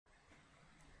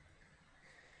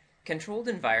Controlled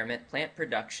Environment Plant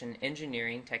Production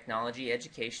Engineering Technology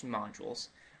Education modules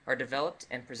are developed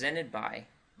and presented by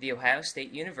The Ohio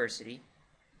State University,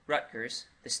 Rutgers,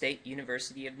 the State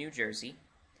University of New Jersey,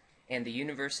 and the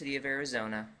University of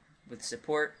Arizona with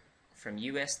support from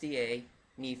USDA,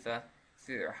 NEFA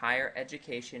through their Higher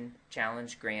Education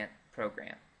Challenge Grant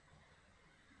program.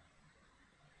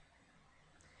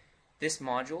 This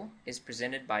module is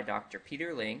presented by Dr.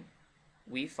 Peter Ling,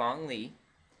 Wei-Fong Lee,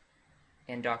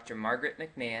 and Dr. Margaret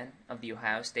McMahon of The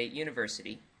Ohio State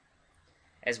University,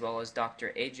 as well as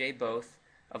Dr. A.J. Both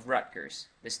of Rutgers,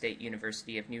 the State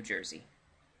University of New Jersey.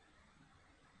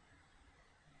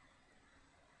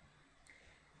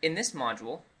 In this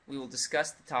module, we will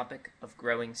discuss the topic of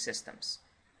growing systems.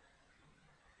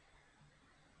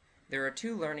 There are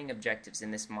two learning objectives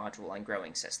in this module on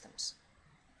growing systems.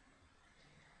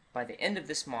 By the end of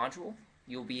this module,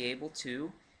 you'll be able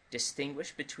to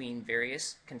distinguish between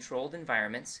various controlled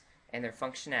environments and their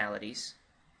functionalities,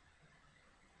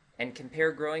 and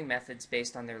compare growing methods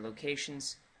based on their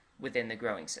locations within the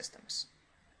growing systems.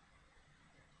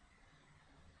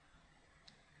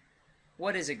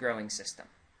 What is a growing system?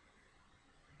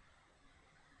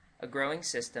 A growing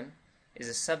system is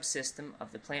a subsystem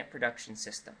of the plant production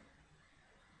system.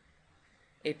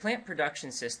 A plant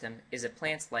production system is a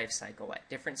plant's life cycle at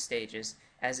different stages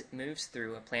as it moves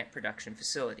through a plant production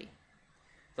facility.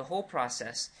 The whole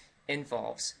process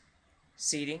involves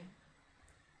seeding,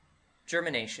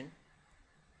 germination,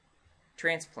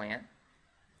 transplant,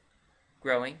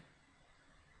 growing,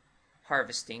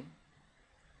 harvesting,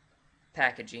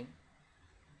 packaging,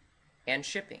 and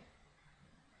shipping.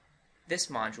 This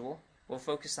module will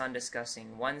focus on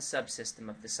discussing one subsystem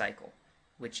of the cycle,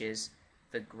 which is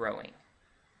the growing.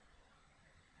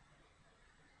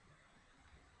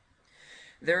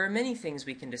 There are many things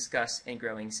we can discuss in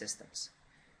growing systems,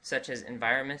 such as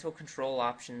environmental control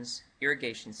options,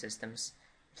 irrigation systems,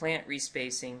 plant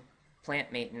respacing,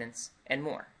 plant maintenance, and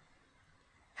more.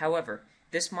 However,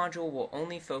 this module will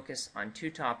only focus on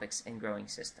two topics in growing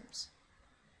systems.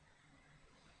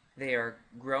 They are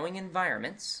growing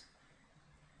environments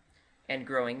and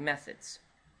growing methods.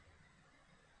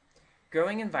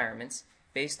 Growing environments,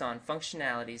 based on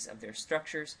functionalities of their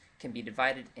structures, can be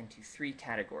divided into three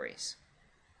categories: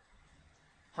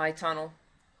 high tunnel,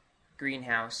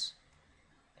 greenhouse,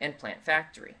 and plant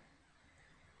factory.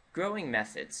 Growing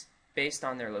methods, based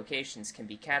on their locations, can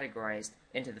be categorized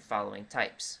into the following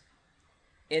types: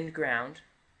 in-ground,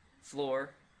 floor,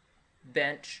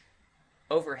 bench,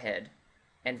 overhead,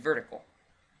 and vertical.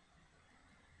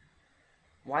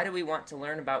 Why do we want to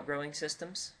learn about growing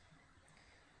systems?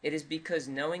 It is because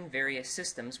knowing various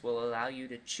systems will allow you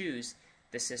to choose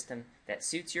the system that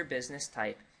suits your business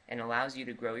type and allows you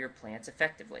to grow your plants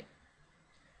effectively.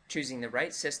 Choosing the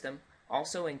right system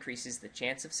also increases the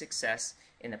chance of success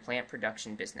in the plant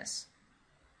production business.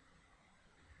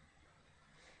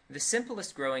 The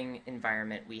simplest growing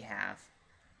environment we have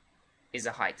is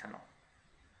a high tunnel.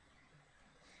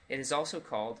 It is also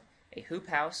called a hoop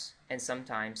house and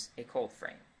sometimes a cold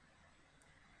frame.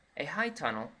 A high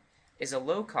tunnel is a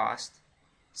low-cost,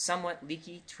 somewhat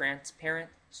leaky, transparent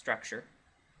structure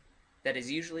that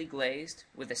is usually glazed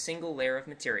with a single layer of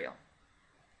material.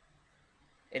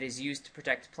 It is used to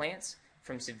protect plants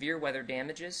from severe weather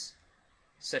damages,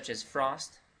 such as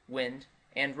frost, wind,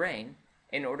 and rain,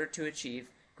 in order to achieve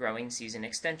growing season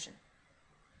extension.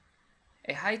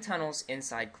 A high tunnel's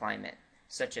inside climate,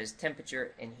 such as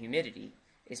temperature and humidity,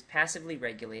 is passively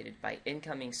regulated by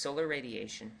incoming solar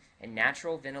radiation and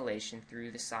natural ventilation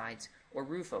through the sides or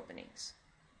roof openings.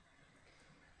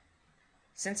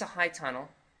 Since a high tunnel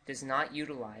does not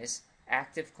utilize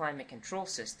active climate control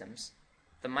systems,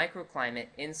 the microclimate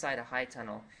inside a high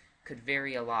tunnel could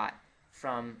vary a lot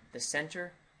from the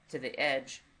center to the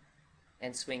edge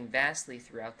and swing vastly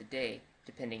throughout the day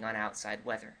depending on outside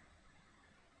weather.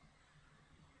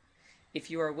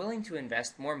 If you are willing to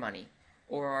invest more money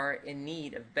or are in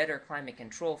need of better climate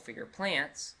control for your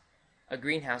plants, a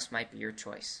greenhouse might be your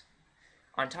choice.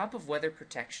 On top of weather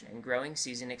protection and growing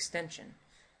season extension,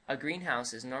 a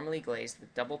greenhouse is normally glazed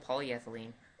with double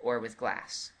polyethylene or with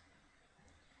glass.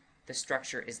 The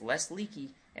structure is less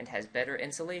leaky and has better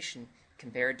insulation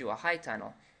compared to a high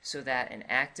tunnel, so that an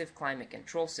active climate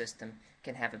control system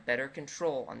can have a better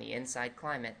control on the inside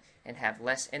climate and have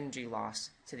less energy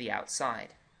loss to the outside.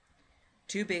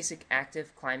 Two basic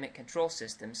active climate control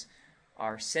systems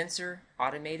are sensor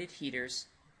automated heaters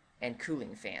and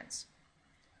cooling fans,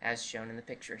 as shown in the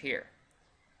picture here.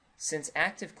 Since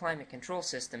active climate control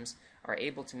systems are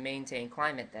able to maintain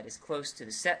climate that is close to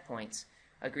the set points,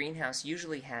 a greenhouse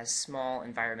usually has small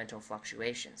environmental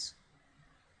fluctuations.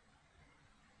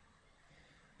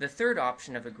 The third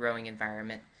option of a growing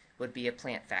environment would be a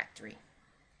plant factory.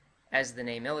 As the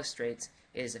name illustrates,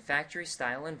 it is a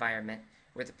factory-style environment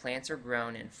where the plants are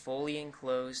grown in fully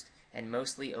enclosed and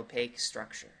mostly opaque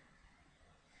structure.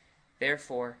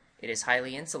 Therefore, it is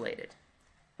highly insulated.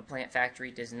 A plant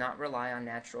factory does not rely on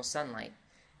natural sunlight.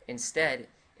 Instead,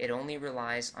 it only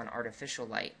relies on artificial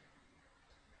light.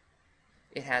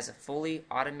 It has a fully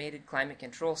automated climate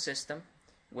control system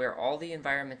where all the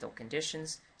environmental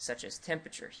conditions, such as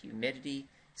temperature, humidity,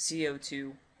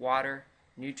 CO2, water,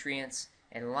 nutrients,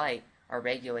 and light, are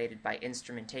regulated by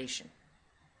instrumentation.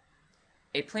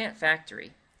 A plant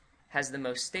factory has the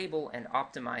most stable and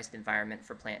optimized environment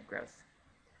for plant growth.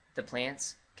 The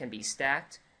plants can be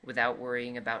stacked without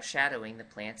worrying about shadowing the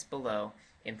plants below,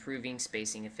 improving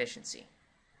spacing efficiency.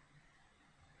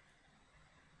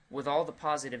 With all the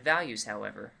positive values,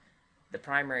 however, the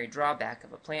primary drawback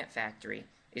of a plant factory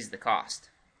is the cost.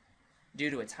 Due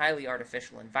to its highly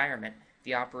artificial environment,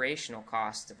 the operational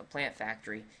cost of a plant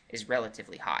factory is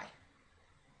relatively high.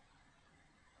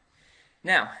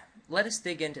 Now, let us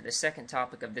dig into the second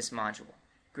topic of this module,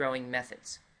 growing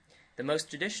methods. The most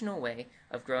traditional way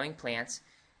of growing plants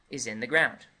is in the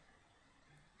ground.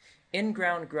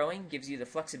 In-ground growing gives you the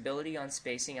flexibility on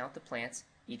spacing out the plants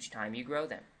each time you grow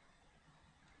them.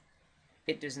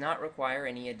 It does not require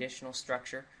any additional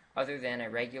structure other than a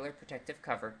regular protective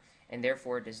cover, and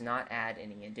therefore does not add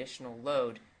any additional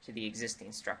load to the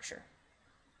existing structure.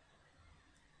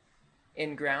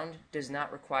 In-ground does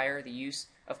not require the use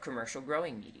of commercial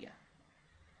growing media.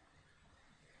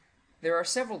 There are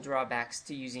several drawbacks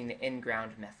to using the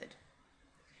in-ground method.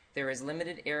 There is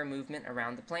limited air movement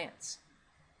around the plants.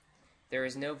 There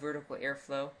is no vertical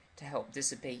airflow to help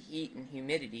dissipate heat and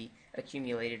humidity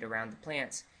accumulated around the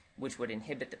plants, which would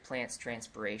inhibit the plant's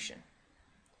transpiration.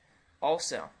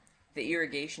 Also, the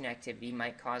irrigation activity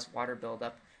might cause water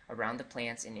buildup around the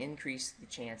plants and increase the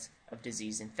chance of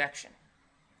disease infection.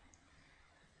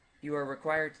 You are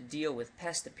required to deal with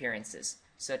pest appearances,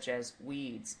 such as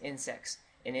weeds, insects,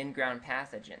 and in-ground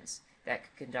pathogens that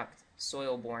could conduct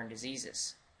soil-borne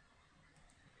diseases.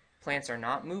 Plants are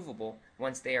not movable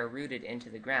once they are rooted into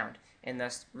the ground, and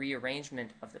thus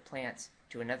rearrangement of the plants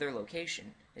to another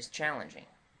location is challenging.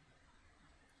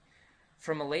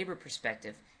 From a labor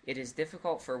perspective, it is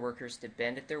difficult for workers to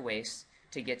bend at their waists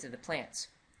to get to the plants,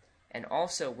 and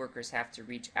also workers have to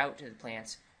reach out to the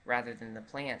plants rather than the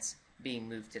plants being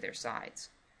moved to their sides.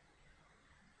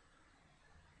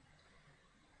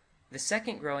 The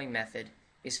second growing method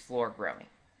is floor growing.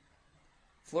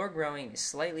 Floor growing is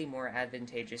slightly more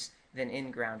advantageous than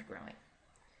in-ground growing.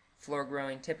 Floor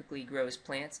growing typically grows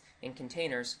plants in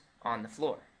containers on the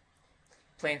floor.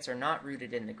 Plants are not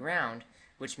rooted in the ground,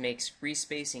 which makes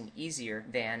respacing easier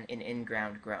than in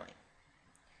in-ground growing.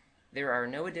 There are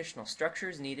no additional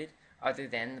structures needed other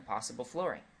than the possible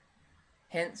flooring.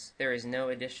 Hence, there is no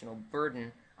additional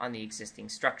burden on the existing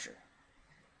structure.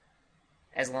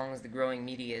 As long as the growing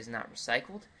media is not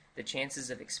recycled, the chances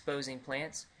of exposing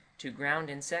plants to ground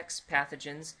insects,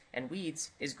 pathogens, and weeds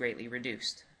is greatly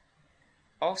reduced.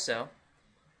 Also,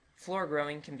 floor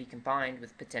growing can be combined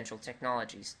with potential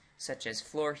technologies, such as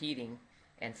floor heating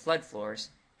and flood floors,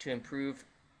 to improve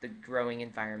the growing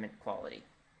environment quality.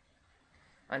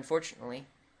 Unfortunately,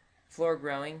 floor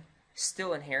growing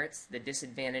still inherits the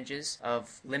disadvantages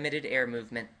of limited air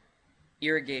movement,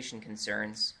 irrigation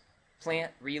concerns,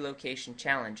 plant relocation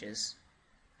challenges,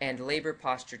 and labor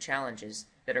posture challenges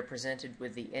that are presented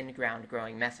with the in-ground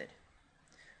growing method.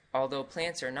 Although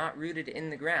plants are not rooted in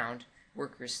the ground,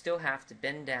 workers still have to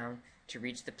bend down to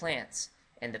reach the plants,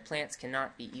 and the plants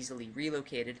cannot be easily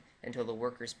relocated until the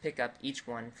workers pick up each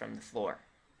one from the floor.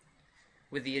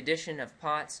 With the addition of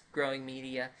pots, growing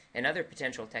media, and other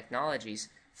potential technologies,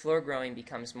 floor growing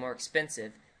becomes more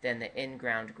expensive than the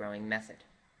in-ground growing method.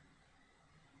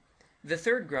 The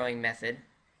third growing method,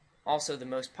 also the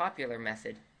most popular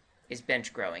method, is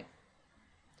bench growing.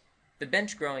 The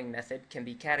bench growing method can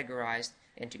be categorized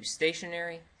into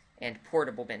stationary and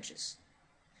portable benches.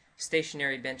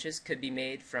 Stationary benches could be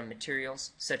made from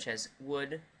materials such as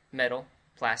wood, metal,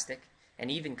 plastic, and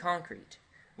even concrete,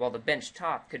 while the bench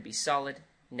top could be solid,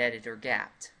 netted, or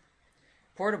gapped.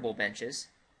 Portable benches,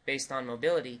 based on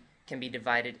mobility, can be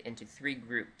divided into three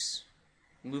groups: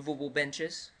 movable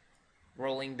benches,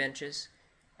 rolling benches,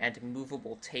 and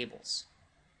movable tables.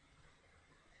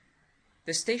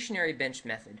 The stationary bench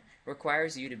method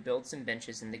requires you to build some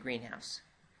benches in the greenhouse.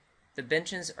 The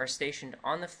benches are stationed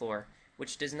on the floor,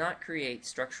 which does not create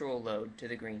structural load to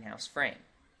the greenhouse frame.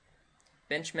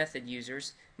 Bench method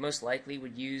users most likely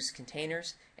would use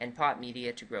containers and pot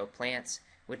media to grow plants,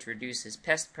 which reduces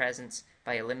pest presence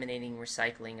by eliminating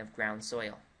recycling of ground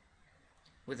soil.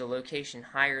 with a location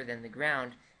higher than the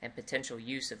ground and potential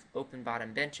use of open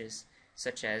bottom benches,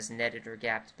 such as netted or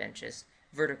gapped benches,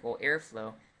 vertical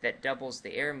airflow that doubles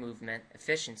the air movement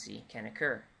efficiency can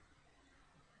occur.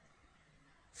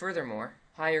 Furthermore,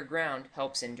 higher ground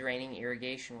helps in draining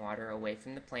irrigation water away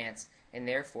from the plants and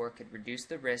therefore could reduce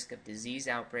the risk of disease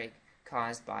outbreak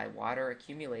caused by water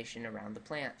accumulation around the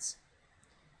plants.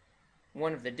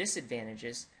 One of the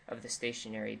disadvantages of the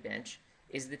stationary bench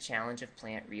is the challenge of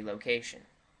plant relocation.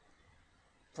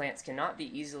 Plants cannot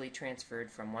be easily transferred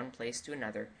from one place to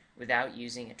another without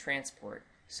using a transport,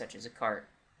 such as a cart.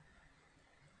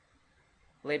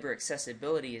 Labor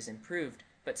accessibility is improved,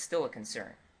 but still a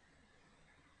concern.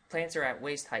 Plants are at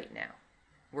waist height now.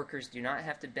 Workers do not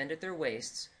have to bend at their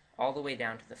waists all the way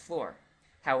down to the floor.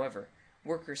 However,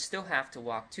 workers still have to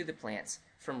walk to the plants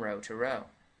from row to row.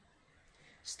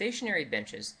 Stationary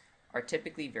benches are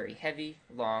typically very heavy,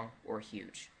 long, or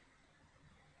huge.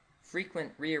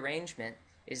 Frequent rearrangement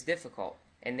is difficult,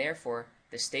 and therefore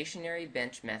the stationary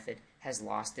bench method has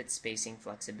lost its spacing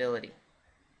flexibility.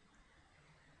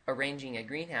 Arranging a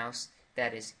greenhouse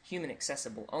that is human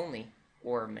accessible only,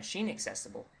 or machine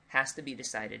accessible, has to be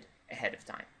decided ahead of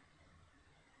time.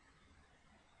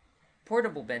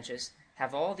 Portable benches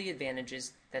have all the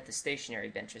advantages that the stationary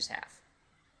benches have.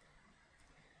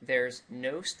 There's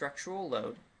no structural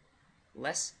load,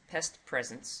 less pest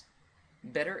presence,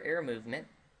 better air movement,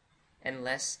 and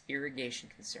less irrigation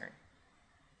concern.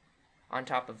 On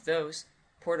top of those,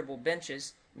 portable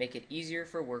benches make it easier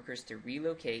for workers to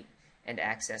relocate and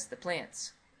access the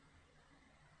plants.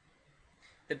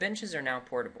 The benches are now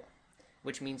portable,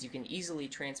 which means you can easily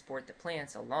transport the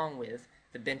plants along with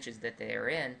the benches that they are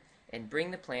in and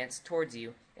bring the plants towards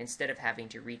you instead of having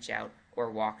to reach out or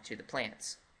walk to the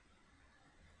plants.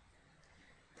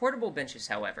 Portable benches,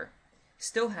 however,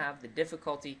 still have the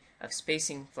difficulty of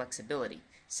spacing flexibility,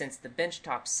 since the bench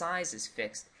top size is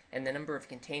fixed and the number of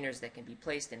containers that can be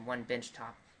placed in one bench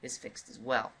top is fixed as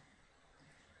well.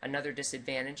 Another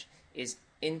disadvantage is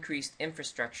increased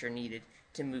infrastructure needed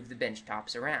to move the bench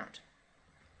tops around.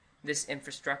 This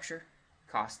infrastructure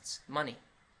costs money.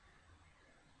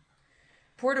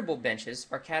 Portable benches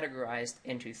are categorized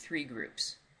into three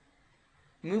groups.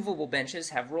 Movable benches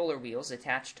have roller wheels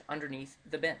attached underneath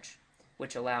the bench,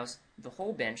 which allows the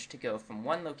whole bench to go from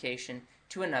one location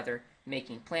to another,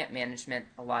 making plant management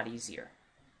a lot easier.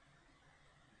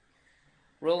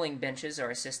 Rolling benches are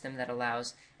a system that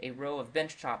allows a row of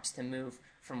bench tops to move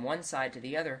from one side to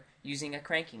the other using a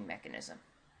cranking mechanism.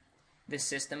 This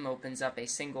system opens up a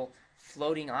single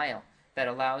floating aisle that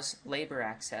allows labor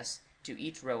access to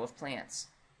each row of plants.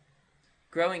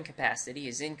 Growing capacity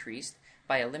is increased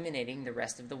by eliminating the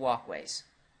rest of the walkways.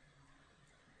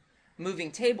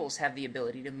 Moving tables have the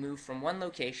ability to move from one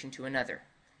location to another.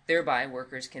 Thereby,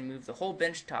 workers can move the whole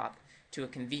bench top to a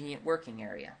convenient working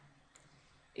area.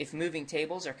 If moving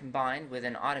tables are combined with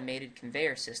an automated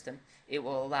conveyor system, it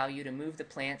will allow you to move the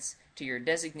plants to your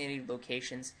designated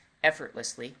locations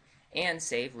effortlessly and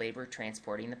save labor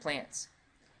transporting the plants.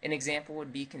 An example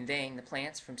would be conveying the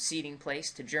plants from seeding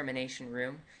place to germination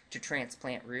room, to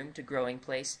transplant room, to growing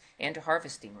place, and to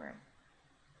harvesting room.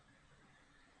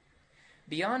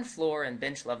 Beyond floor and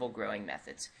bench level growing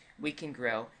methods, we can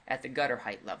grow at the gutter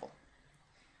height level.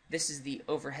 This is the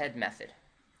overhead method.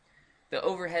 The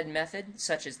overhead method,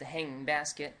 such as the hanging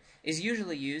basket, is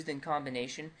usually used in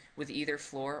combination with either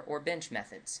floor or bench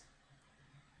methods.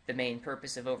 The main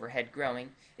purpose of overhead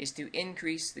growing is to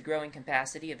increase the growing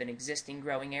capacity of an existing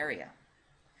growing area.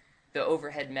 The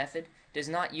overhead method does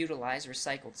not utilize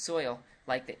recycled soil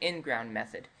like the in-ground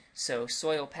method, so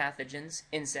soil pathogens,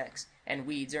 insects, and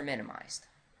weeds are minimized.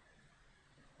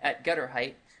 At gutter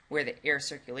height, where the air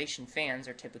circulation fans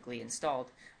are typically installed,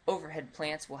 overhead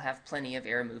plants will have plenty of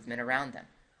air movement around them.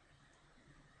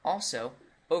 Also,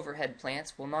 overhead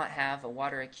plants will not have a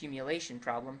water accumulation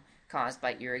problem caused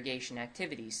by irrigation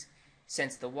activities,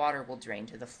 since the water will drain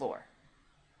to the floor.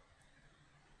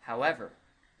 However,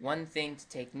 one thing to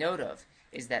take note of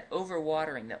is that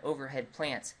overwatering the overhead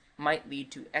plants might lead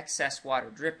to excess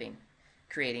water dripping,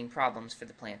 creating problems for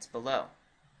the plants below.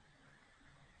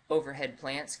 Overhead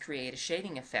plants create a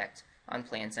shading effect on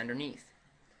plants underneath.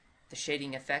 The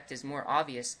shading effect is more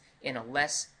obvious in a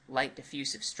less light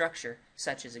diffusive structure,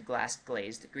 such as a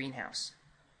glass-glazed greenhouse.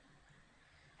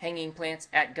 Hanging plants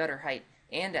at gutter height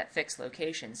and at fixed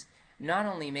locations not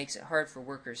only makes it hard for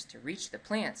workers to reach the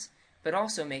plants, but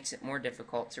also makes it more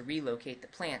difficult to relocate the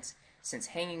plants, since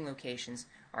hanging locations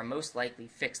are most likely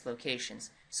fixed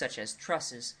locations, such as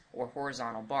trusses or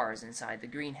horizontal bars inside the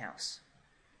greenhouse.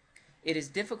 It is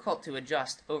difficult to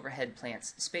adjust overhead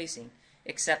plants' spacing,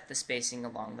 except the spacing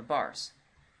along the bars.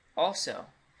 Also,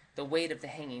 the weight of the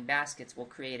hanging baskets will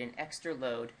create an extra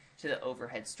load to the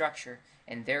overhead structure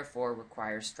and therefore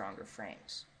requires stronger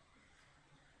frames.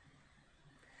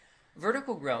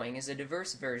 Vertical growing is a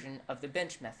diverse version of the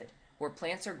bench method, where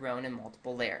plants are grown in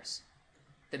multiple layers.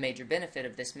 The major benefit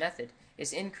of this method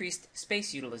is increased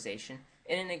space utilization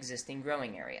in an existing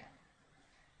growing area.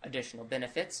 Additional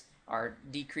benefits are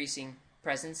decreasing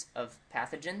presence of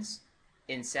pathogens,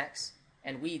 insects,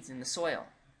 and weeds in the soil,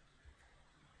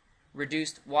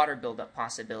 reduced water buildup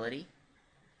possibility,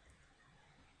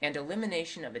 and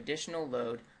elimination of additional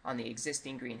load on the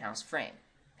existing greenhouse frame.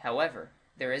 However,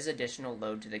 there is additional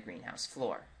load to the greenhouse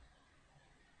floor.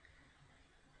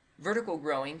 Vertical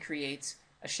growing creates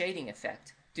a shading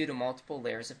effect due to multiple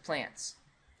layers of plants.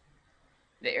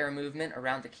 The air movement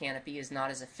around the canopy is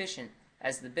not as efficient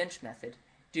as the bench method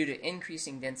due to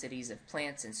increasing densities of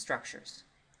plants and structures.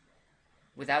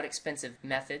 Without expensive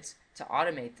methods to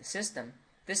automate the system,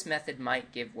 this method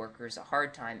might give workers a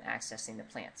hard time accessing the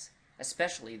plants,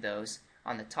 especially those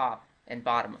on the top and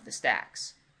bottom of the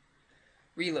stacks.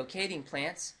 Relocating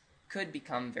plants could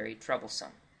become very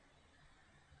troublesome.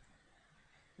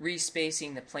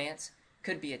 Respacing the plants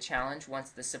could be a challenge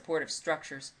once the supportive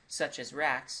structures, such as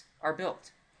racks, are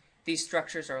built. These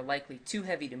structures are likely too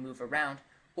heavy to move around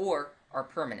or are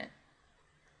permanent.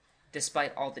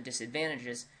 Despite all the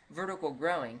disadvantages, vertical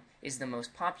growing is the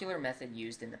most popular method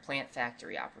used in the plant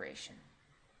factory operation.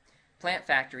 Plant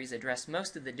factories address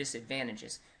most of the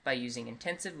disadvantages by using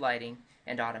intensive lighting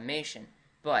and automation,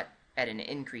 but at an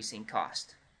increasing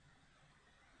cost.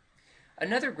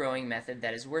 Another growing method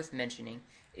that is worth mentioning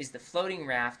is the floating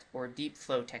raft or deep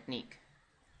flow technique.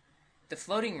 The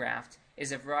floating raft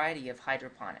is a variety of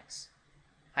hydroponics.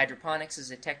 Hydroponics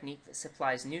is a technique that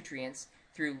supplies nutrients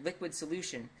through liquid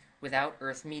solution without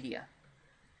earth media.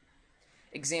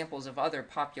 Examples of other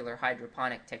popular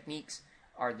hydroponic techniques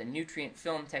are the nutrient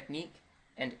film technique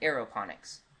and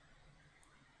aeroponics.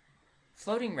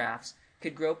 Floating rafts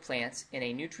could grow plants in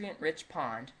a nutrient-rich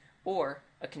pond or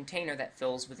a container that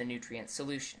fills with a nutrient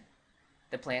solution.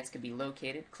 The plants could be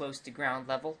located close to ground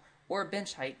level or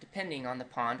bench height depending on the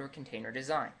pond or container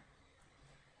design.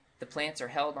 The plants are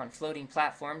held on floating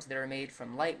platforms that are made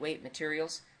from lightweight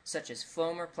materials such as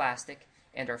foam or plastic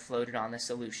and are floated on the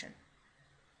solution.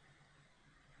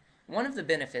 One of the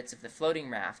benefits of the floating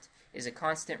raft is a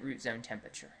constant root zone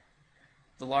temperature.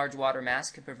 The large water mass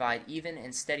could provide even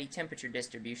and steady temperature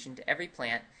distribution to every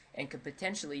plant and could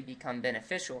potentially become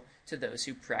beneficial to those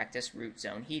who practice root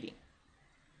zone heating.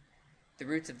 The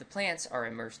roots of the plants are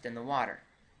immersed in the water.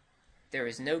 There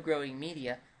is no growing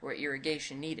media or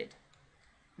irrigation needed.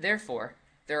 Therefore,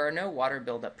 there are no water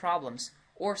buildup problems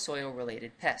or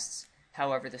soil-related pests.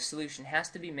 However, the solution has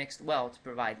to be mixed well to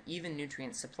provide even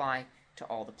nutrient supply to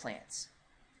all the plants.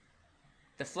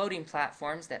 The floating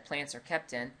platforms that plants are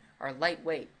kept in are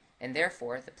lightweight, and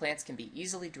therefore the plants can be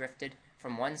easily drifted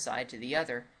from one side to the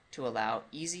other to allow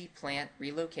easy plant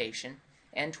relocation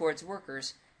and towards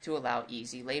workers to allow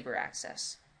easy labor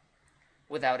access.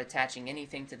 Without attaching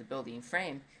anything to the building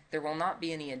frame, there will not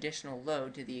be any additional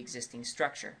load to the existing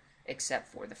structure, except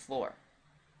for the floor.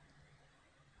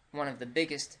 One of the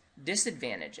biggest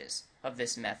disadvantages of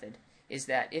this method is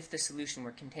that if the solution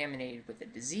were contaminated with a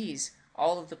disease,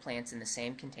 all of the plants in the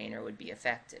same container would be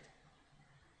affected.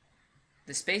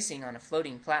 The spacing on a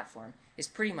floating platform is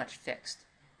pretty much fixed.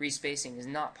 Respacing is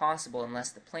not possible unless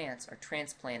the plants are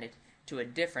transplanted to a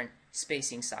different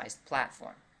spacing-sized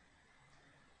platform.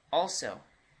 Also,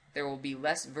 there will be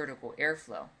less vertical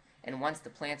airflow, and once the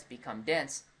plants become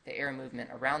dense, the air movement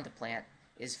around the plant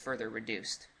is further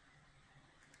reduced.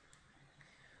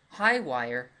 High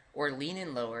wire, or lean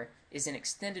and lower, is an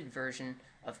extended version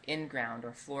of in-ground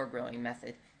or floor growing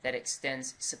method that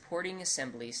extends supporting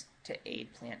assemblies to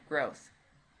aid plant growth.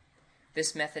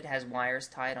 This method has wires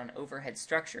tied on overhead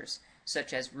structures,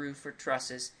 such as roof or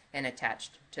trusses, and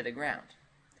attached to the ground.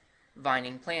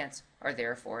 Vining plants are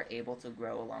therefore able to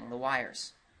grow along the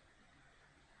wires.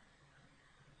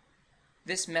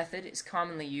 This method is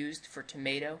commonly used for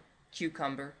tomato,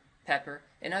 cucumber, pepper,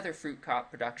 and other fruit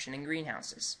crop production in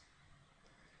greenhouses.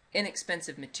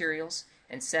 Inexpensive materials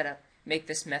and setup make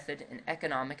this method an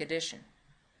economic addition.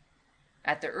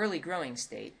 At the early growing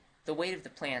state, the weight of the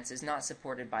plants is not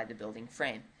supported by the building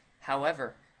frame.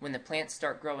 However, when the plants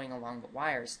start growing along the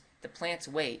wires, the plant's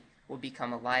weight will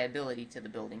become a liability to the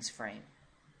building's frame.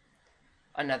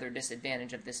 Another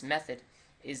disadvantage of this method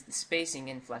is the spacing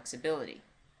and flexibility.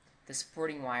 The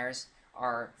supporting wires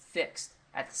are fixed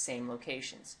at the same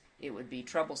locations. It would be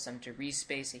troublesome to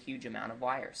respace a huge amount of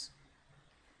wires.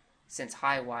 Since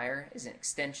high wire is an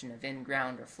extension of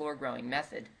in-ground or floor growing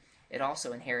method, it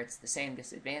also inherits the same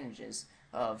disadvantages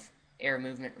of air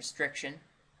movement restriction,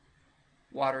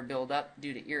 water buildup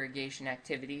due to irrigation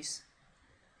activities,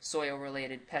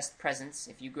 soil-related pest presence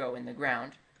if you grow in the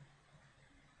ground,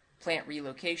 plant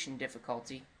relocation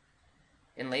difficulty,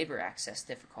 and labor access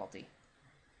difficulty.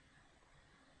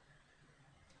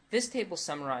 This table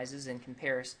summarizes and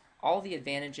compares all the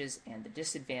advantages and the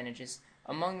disadvantages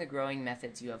among the growing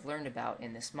methods you have learned about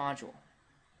in this module.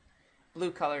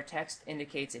 Blue color text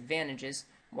indicates advantages,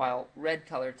 while red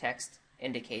color text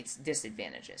indicates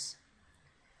disadvantages.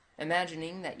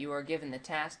 Imagining that you are given the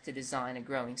task to design a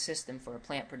growing system for a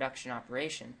plant production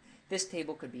operation, this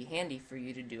table could be handy for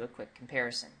you to do a quick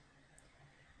comparison.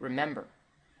 Remember,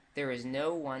 there is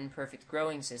no one perfect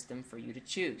growing system for you to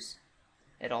choose.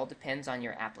 It all depends on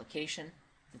your application,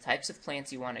 the types of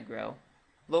plants you want to grow,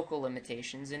 local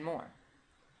limitations, and more.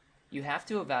 You have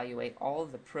to evaluate all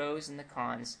of the pros and the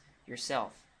cons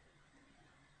yourself.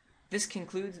 This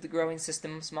concludes the Growing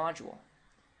Systems module.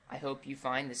 I hope you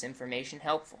find this information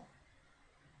helpful.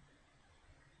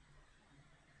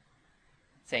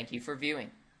 Thank you for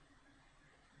viewing.